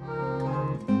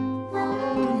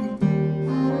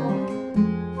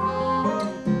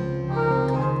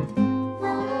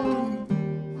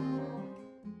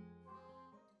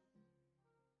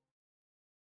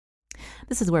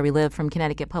 This is Where We Live from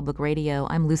Connecticut Public Radio.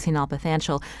 I'm Lucy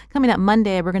Nalpathanchil. Coming up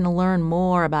Monday, we're going to learn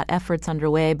more about efforts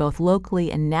underway both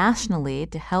locally and nationally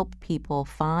to help people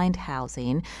find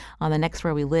housing. On the next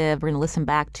Where We Live, we're going to listen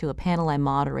back to a panel I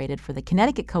moderated for the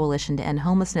Connecticut Coalition to End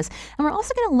Homelessness. And we're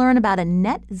also going to learn about a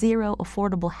net zero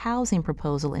affordable housing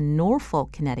proposal in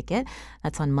Norfolk, Connecticut.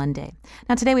 That's on Monday.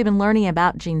 Now, today we've been learning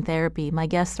about gene therapy. My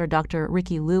guests are Dr.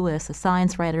 Ricky Lewis, a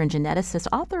science writer and geneticist,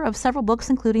 author of several books,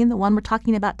 including the one we're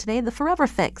talking about today, The Forever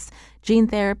Fix, Gene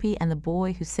Therapy and the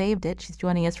Boy Who Saved It. She's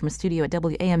joining us from a studio at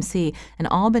WAMC in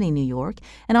Albany, New York.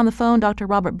 And on the phone, Dr.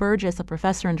 Robert Burgess, a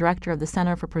professor and director of the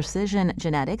Center for Precision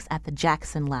Genetics at the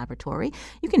Jackson Laboratory.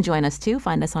 You can join us, too.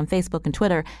 Find us on Facebook and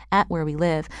Twitter at Where We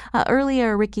Live.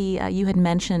 Earlier, Ricky, you had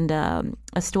mentioned a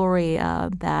story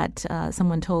that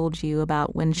someone told you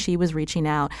about when she was reaching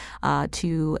out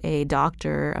to a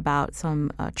doctor about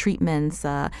some treatments.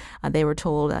 They were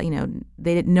told,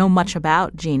 they didn't know much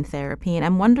about gene therapy. And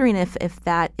I'm wondering if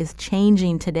that is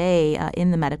changing today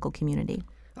in the medical community.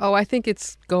 Oh, I think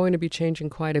it's going to be changing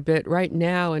quite a bit. Right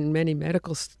now in many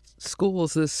medical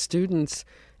schools, the students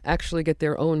actually get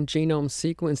their own genome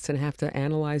sequenced and have to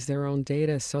analyze their own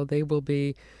data. So they will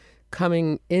be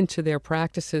coming into their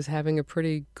practices having a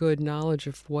pretty good knowledge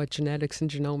of what genetics and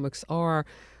genomics are,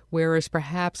 whereas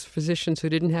perhaps physicians who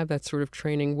didn't have that sort of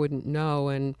training wouldn't know.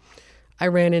 And I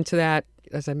ran into that,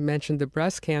 as I mentioned, the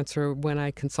breast cancer, when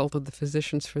I consulted the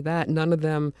physicians for that. None of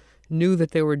them knew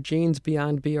that there were genes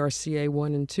beyond BRCA1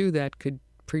 and 2 that could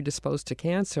predispose to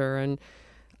cancer. And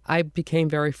I became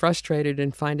very frustrated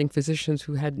in finding physicians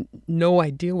who had no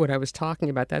idea what I was talking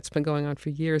about. That's been going on for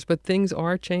years, but things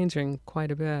are changing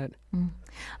quite a bit.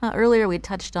 Earlier, we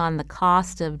touched on the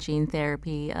cost of gene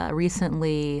therapy.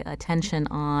 Recently, attention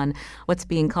on what's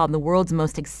being called the world's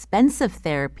most expensive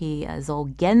therapy,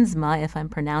 Zolgensma, if I'm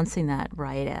pronouncing that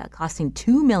right, costing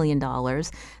 $2 million.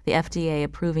 The FDA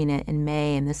approving it in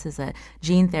May, and this is a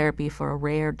gene therapy for a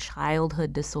rare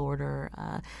childhood disorder,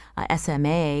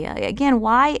 SMA. Again,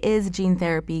 why is gene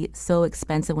therapy so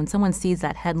expensive? When someone sees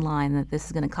that headline that this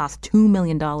is going to cost $2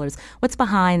 million, what's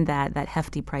behind that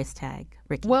hefty price tag?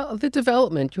 Ricky? Well, the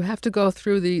development, you have to go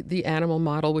through the animal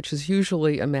model, which is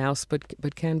usually a mouse,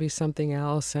 but can be something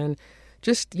else. And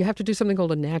just you have to do something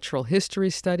called a natural history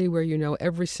study where you know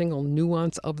every single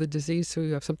nuance of the disease so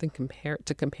you have something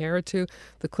to compare it to.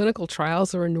 The clinical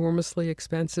trials are enormously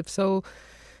expensive. So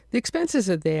the expenses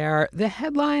are there. The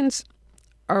headlines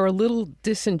are a little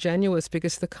disingenuous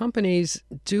because the companies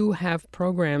do have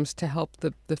programs to help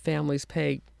the families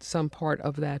pay some part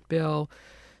of that bill.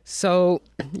 So,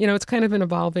 it's kind of an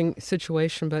evolving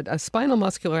situation, but a spinal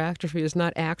muscular atrophy is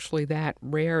not actually that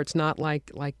rare. It's not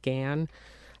like GAN.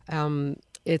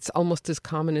 It's almost as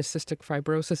common as cystic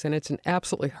fibrosis, and it's an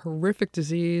absolutely horrific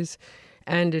disease.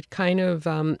 And it kind of,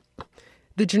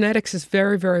 the genetics is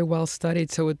very, very well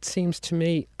studied. So it seems to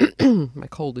me, my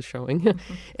cold is showing,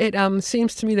 it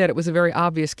seems to me that it was a very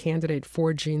obvious candidate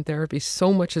for gene therapy.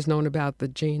 So much is known about the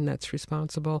gene that's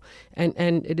responsible. And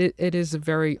it is a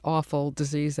very awful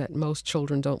disease that most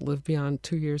children don't live beyond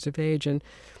 2 years of age. And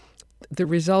the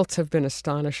results have been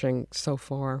astonishing so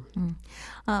far.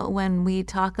 When we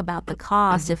talk about the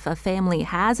cost, if a family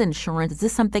has insurance, is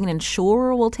this something an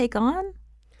insurer will take on?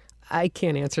 I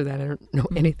can't answer that. I don't know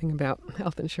anything about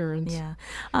health insurance. Yeah.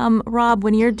 Rob,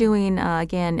 when you're doing,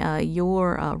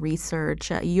 your research,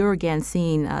 you're again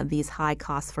seeing these high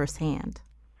costs firsthand.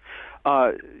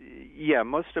 Yeah,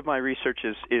 most of my research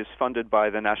is funded by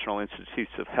the National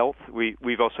Institutes of Health.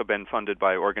 We've also been funded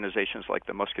by organizations like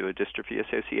the Muscular Dystrophy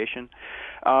Association.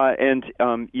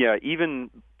 Even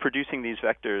producing these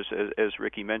vectors, as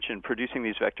Ricky mentioned, producing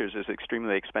these vectors is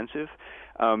extremely expensive.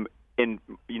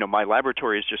 my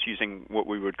laboratory is just using what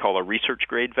we would call a research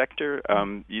grade vector.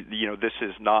 This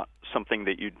is not something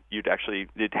that you'd actually,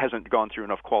 it hasn't gone through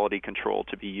enough quality control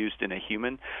to be used in a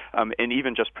human, and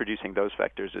even just producing those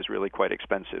vectors is really quite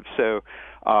expensive. So,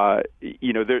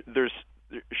 there's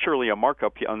surely a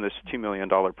markup on this $2 million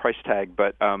price tag,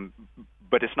 but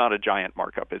it's not a giant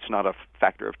markup. It's not a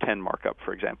factor of 10 markup,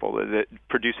 for example.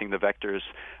 Producing the vectors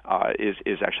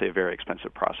is actually a very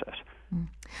expensive process.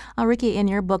 Ricky, in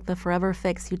your book, The Forever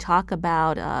Fix, you talk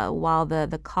about while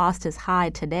the cost is high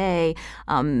today,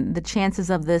 the chances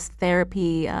of this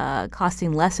therapy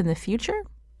costing less in the future?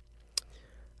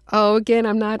 Oh, again,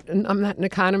 I'm not an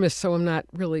economist, so I'm not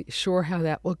really sure how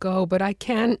that will go. But I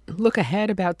can look ahead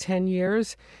about 10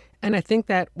 years. And I think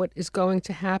that what is going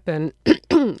to happen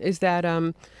is that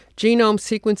genome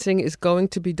sequencing is going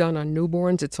to be done on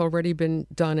newborns. It's already been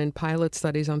done in pilot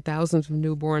studies on thousands of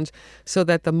newborns, so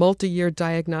that the multi-year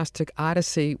diagnostic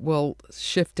odyssey will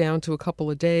shift down to a couple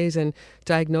of days, and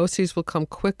diagnoses will come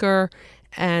quicker,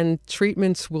 and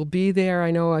treatments will be there.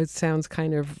 I know it sounds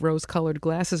kind of rose-colored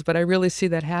glasses, but I really see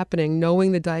that happening,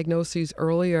 knowing the diagnoses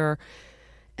earlier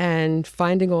and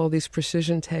finding all these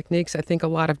precision techniques. I think a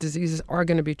lot of diseases are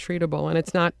going to be treatable, and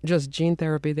it's not just gene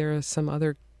therapy. There are some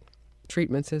other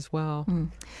treatments as well.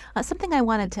 Something I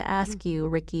wanted to ask you,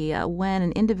 Ricky, when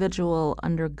an individual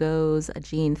undergoes a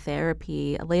gene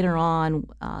therapy later on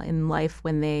in life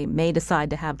when they may decide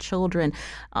to have children,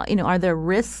 are there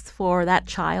risks for that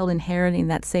child inheriting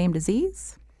that same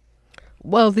disease?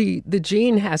 Well, the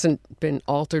gene hasn't been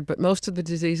altered, but most of the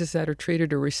diseases that are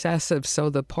treated are recessive,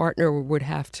 so the partner would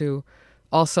have to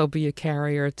also be a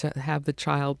carrier to have the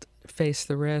child face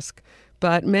the risk.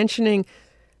 But mentioning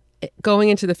going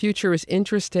into the future is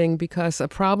interesting because a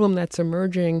problem that's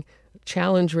emerging,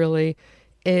 challenge really,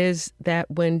 is that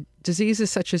when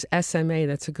diseases such as SMA,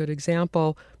 that's a good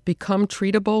example, become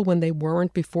treatable when they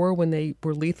weren't before, when they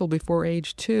were lethal before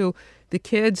age 2, the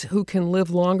kids who can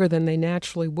live longer than they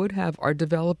naturally would have are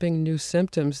developing new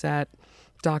symptoms that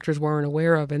doctors weren't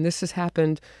aware of. And this has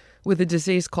happened with a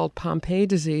disease called Pompe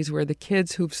disease, where the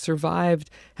kids who've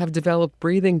survived have developed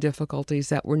breathing difficulties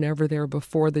that were never there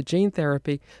before the gene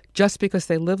therapy, just because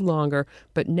they live longer.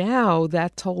 But now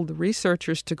that told the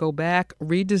researchers to go back,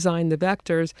 redesign the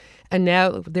vectors, and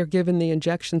now they're given the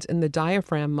injections in the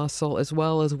diaphragm muscle as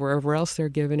well as wherever else they're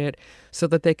given it, so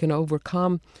that they can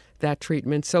overcome that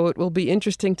treatment. So it will be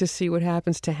interesting to see what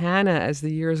happens to Hannah as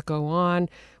the years go on.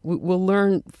 We'll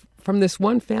learn from this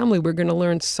one family. We're going to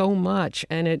learn so much,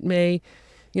 and it may,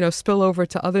 spill over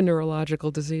to other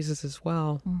neurological diseases as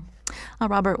well.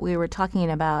 Robert, we were talking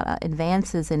about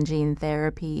advances in gene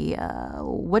therapy.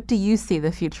 What do you see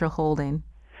the future holding?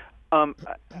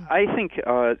 I think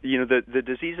the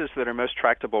diseases that are most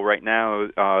tractable right now,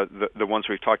 the ones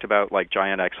we've talked about, like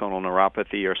giant axonal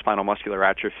neuropathy or spinal muscular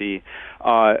atrophy,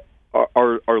 are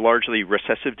largely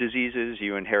recessive diseases.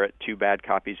 You inherit 2 bad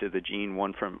copies of the gene,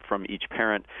 one from each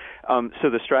parent. So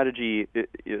the strategy,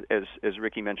 as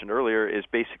Ricky mentioned earlier, is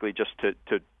basically just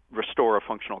to restore a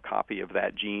functional copy of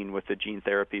that gene with the gene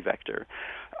therapy vector.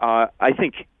 I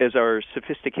think as our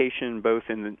sophistication, both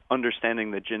in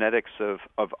understanding the genetics of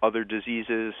other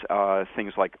diseases,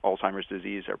 things like Alzheimer's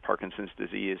disease or Parkinson's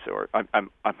disease, or I'm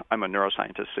a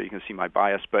neuroscientist, so you can see my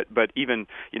bias, but even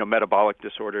metabolic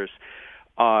disorders.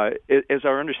 As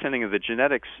our understanding of the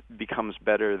genetics becomes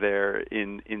better there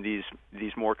in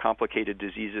these more complicated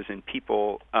diseases in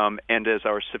people, and as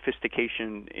our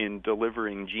sophistication in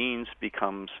delivering genes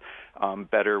becomes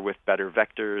better with better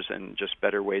vectors and just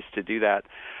better ways to do that,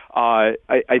 I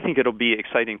think it'll be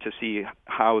exciting to see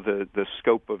how the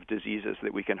scope of diseases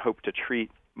that we can hope to treat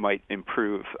might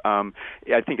improve.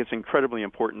 I think it's incredibly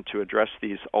important to address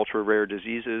these ultra-rare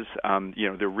diseases.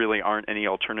 There really aren't any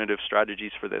alternative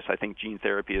strategies for this. I think gene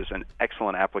therapy is an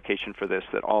excellent application for this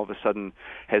that all of a sudden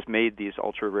has made these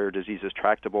ultra-rare diseases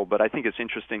tractable. But I think it's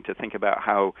interesting to think about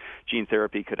how gene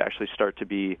therapy could actually start to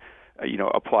be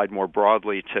applied more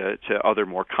broadly to other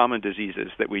more common diseases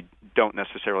that we don't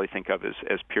necessarily think of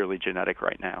as purely genetic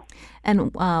right now.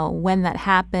 And when that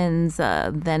happens,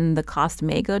 then the cost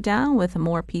may go down with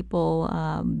more people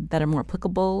that are more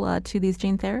applicable to these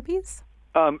gene therapies?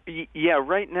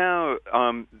 Right now,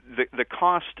 the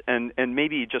cost and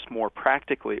maybe just more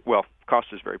practically, well, cost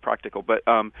is very practical, but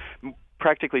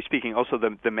practically speaking, also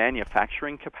the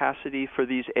manufacturing capacity for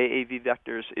these AAV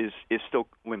vectors is still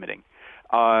limiting.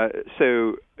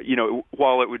 So,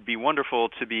 while it would be wonderful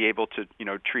to be able to,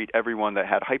 treat everyone that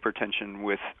had hypertension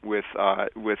with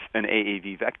an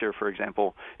AAV vector, for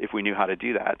example, if we knew how to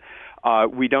do that,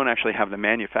 we don't actually have the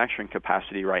manufacturing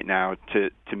capacity right now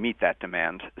to meet that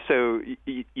demand. So,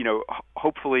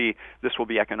 hopefully this will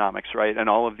be economics, right? And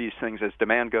all of these things, as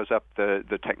demand goes up,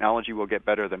 the technology will get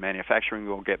better, the manufacturing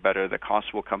will get better, the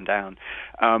costs will come down.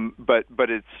 But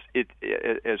it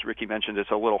as Ricky mentioned,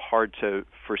 it's a little hard to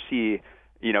foresee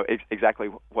exactly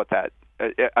what that.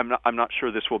 I'm not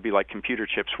sure this will be like computer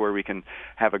chips where we can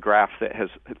have a graph that has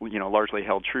largely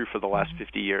held true for the last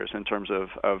 50 years in terms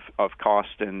of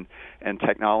cost and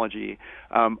technology.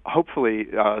 Hopefully,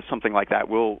 something like that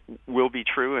will be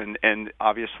true, and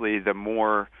obviously the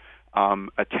more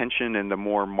attention and the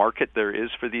more market there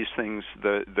is for these things,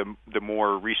 the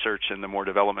more research and the more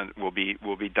development will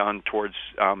be done towards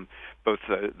both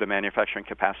the manufacturing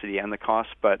capacity and the cost.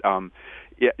 But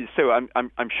so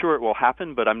I'm sure it will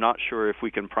happen, but I'm not sure if we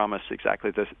can promise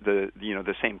exactly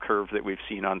the same curve that we've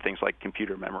seen on things like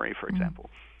computer memory, for example.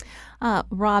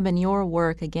 Rob, in your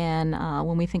work, again,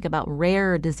 when we think about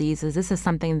rare diseases, this is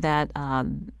something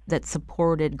that's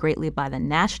supported greatly by the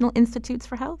National Institutes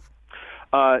for Health?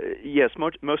 Yes,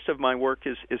 most of my work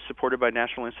is supported by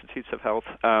National Institutes of Health,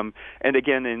 and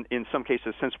again, in some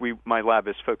cases, since my lab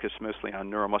is focused mostly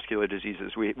on neuromuscular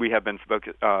diseases, we have been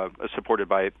supported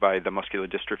by the Muscular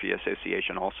Dystrophy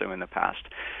Association also in the past.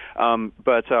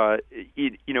 But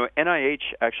NIH,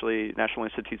 actually, National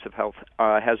Institutes of Health,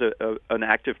 has an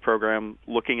active program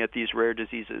looking at these rare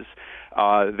diseases.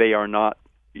 They are not.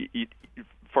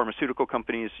 Pharmaceutical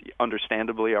companies,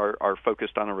 understandably, are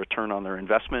focused on a return on their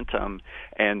investment,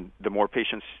 and the more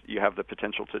patients you have the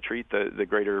potential to treat, the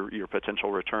greater your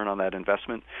potential return on that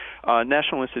investment.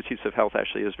 National Institutes of Health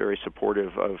actually is very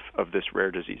supportive of this rare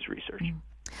disease research.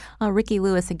 Ricky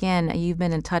Lewis, again, you've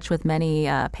been in touch with many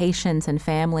patients and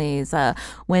families.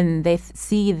 When they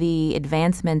see the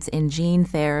advancements in gene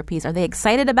therapies, are they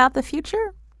excited about the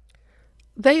future?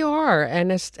 They are, and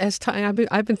as time,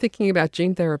 I've been thinking about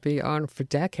gene therapy for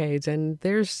decades, and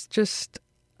there's just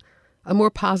a more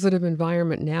positive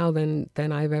environment now than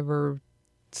I've ever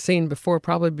seen before,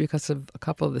 probably because of a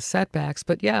couple of the setbacks.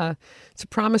 But yeah, it's a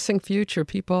promising future.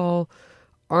 People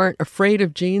aren't afraid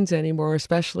of genes anymore,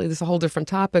 especially, this is a whole different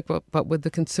topic, but with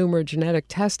the consumer genetic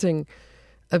testing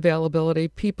availability,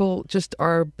 people just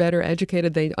are better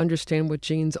educated. They understand what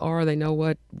genes are. They know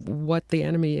what the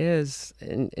enemy is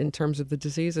in terms of the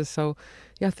diseases. So,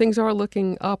 yeah, things are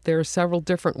looking up. There are several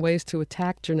different ways to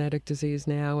attack genetic disease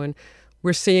now, and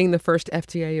we're seeing the first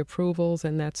FDA approvals,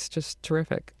 and that's just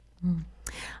terrific.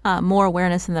 More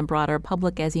awareness in the broader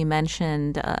public, as you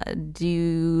mentioned.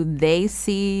 Do they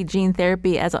see gene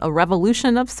therapy as a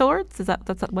revolution of sorts?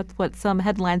 That's what some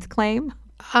headlines claim?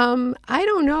 I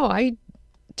don't know.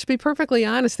 To be perfectly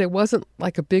honest, there wasn't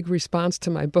like a big response to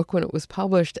my book when it was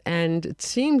published, and it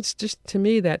seems just to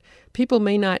me that people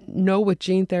may not know what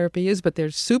gene therapy is, but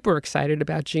they're super excited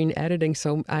about gene editing,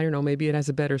 so I don't know, maybe it has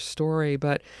a better story,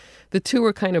 but the two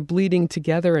are kind of bleeding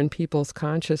together in people's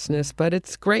consciousness, but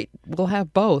it's great. We'll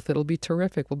have both. It'll be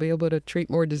terrific. We'll be able to treat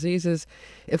more diseases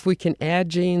if we can add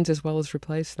genes as well as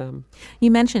replace them.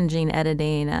 You mentioned gene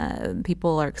editing.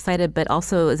 People are excited, but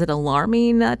also is it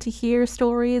alarming to hear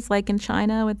stories like in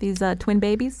China with these twin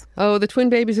babies? Oh, the twin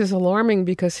babies is alarming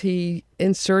because he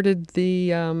inserted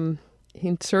the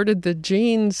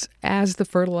genes as the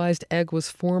fertilized egg was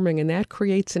forming, and that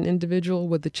creates an individual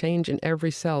with a change in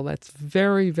every cell. That's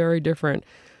very, very different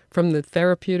from the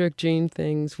therapeutic gene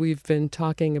things we've been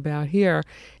talking about here.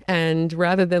 And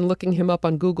rather than looking him up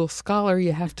on Google Scholar,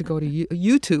 you have to go to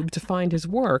YouTube to find his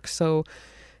work. So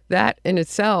that in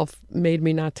itself made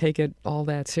me not take it all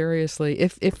that seriously.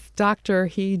 If Dr.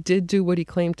 He did do what he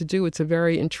claimed to do, it's a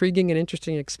very intriguing and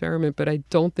interesting experiment, but I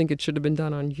don't think it should have been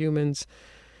done on humans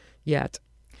yet,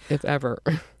 if ever.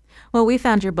 Well, we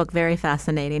found your book very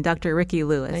fascinating. Dr. Ricky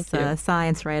Lewis, a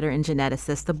science writer and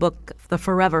geneticist. The book, The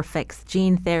Forever Fix,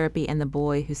 Gene Therapy and the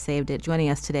Boy Who Saved It, joining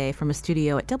us today from a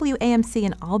studio at WAMC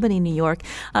in Albany, New York.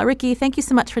 Ricky, thank you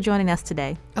so much for joining us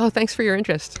today. Oh, thanks for your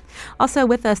interest. Also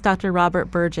with us, Dr.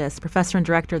 Robert Burgess, professor and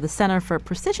director of the Center for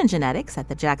Precision Genetics at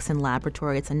the Jackson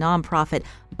Laboratory. It's a nonprofit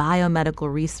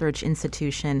biomedical research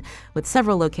institution with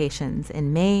several locations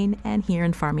in Maine and here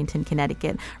in Farmington,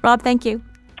 Connecticut. Rob, thank you.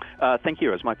 Thank you.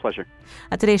 It was my pleasure.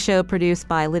 Today's show produced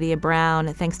by Lydia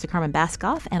Brown. Thanks to Carmen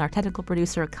Baskoff and our technical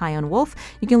producer, Kion Wolf.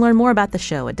 You can learn more about the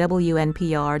show at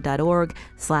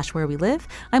wnpr.org/wherewelive.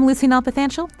 I'm Lucy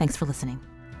Nalpathanchel. Thanks for listening.